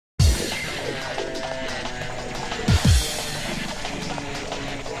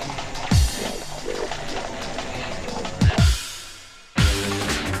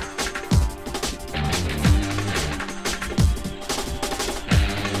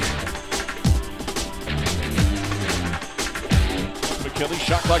McKinley,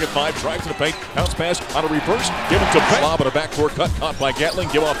 shot clock at 5, drives to the paint, bounce pass on a reverse, given to Bay. Lob on a backdoor cut, caught by Gatling,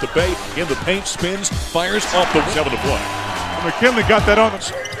 give off to Bay, in the paint, spins, fires off the 7 to play. McKinley got that on the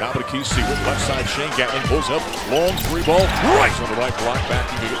top of the key, Seward, left side, Shane Gatling pulls up, long 3-ball, right on the right block,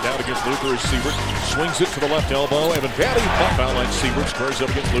 backing to get down against Luther as Seward swings it to the left elbow. Evan Batty, foul line, Seward squares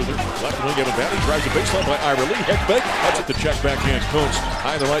up against Luther. Left wing, Evan Batty drives the baseline by Ira Lee, head fake, cuts it to check backhand. Kuntz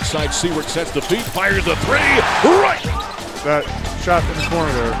high on the right side, Seward sets the feet, fires the 3, right. That shot in the corner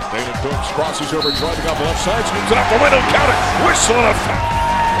there. Dana Kuntz crosses over, driving off the left side, swings it off the window, count it, whistle and a foul.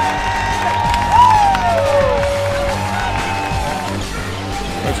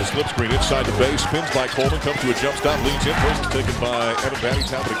 There's a slip screen inside the base, spins by Coleman, comes to a jump stop, leans in, first is taken by Evan Batty,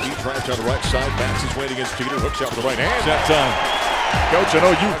 top of the key, drives down the right side, backs his weight against Jeter, hooks out with the right hand. That time. Coach, I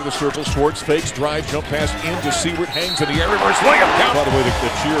know you into the circle, Schwartz fakes, drive, jump pass into Seward, hangs in the air, reverse layup, count. By the way, the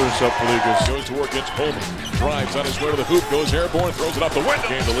cheers up for Lucas. Goes to work against Coleman, drives on his way to the hoop, goes airborne, throws it off the window.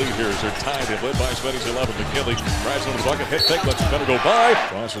 Gained the lead here as they're tied, they've led by Spenny's 11. McKinley drives under the bucket, head fake, lets the better go by.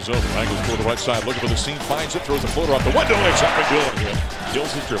 Crosses over, angles toward the right side, looking for the seam, finds it, throws the floater off the window, and it's up and good.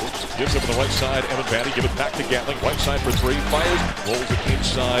 Kills his dribble, gives it to the right side, Evan Batty, give it back to Gatling, right side for 3, fires, rolls it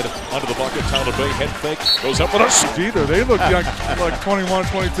inside, under the bucket, Tyler Bay, head fake, goes up with a Jeter, they look young, like 21,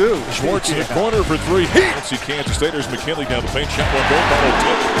 22. Schwartz in the corner for 3. Let's see Kansas State. There's McKinley down the paint. Shot one goal. Bottle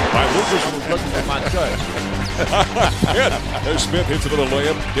tip by Lucas. There's Smith hits another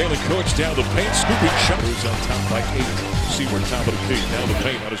layup. Dalen Coach down the paint. Scooping shot. Moves on top by 8. Seward top of the key. Down the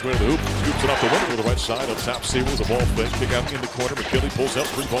paint. On his way to the hoop. Scoops it off the window to the right side. Up top Seward. The ball fake. Kick out in the corner. McKinley pulls up.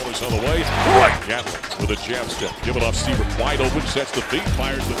 3-pointers on the way. Right. Gatling with a jab step. Give it off Seward. Wide open. Sets the feet.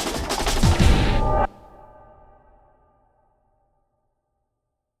 Fires the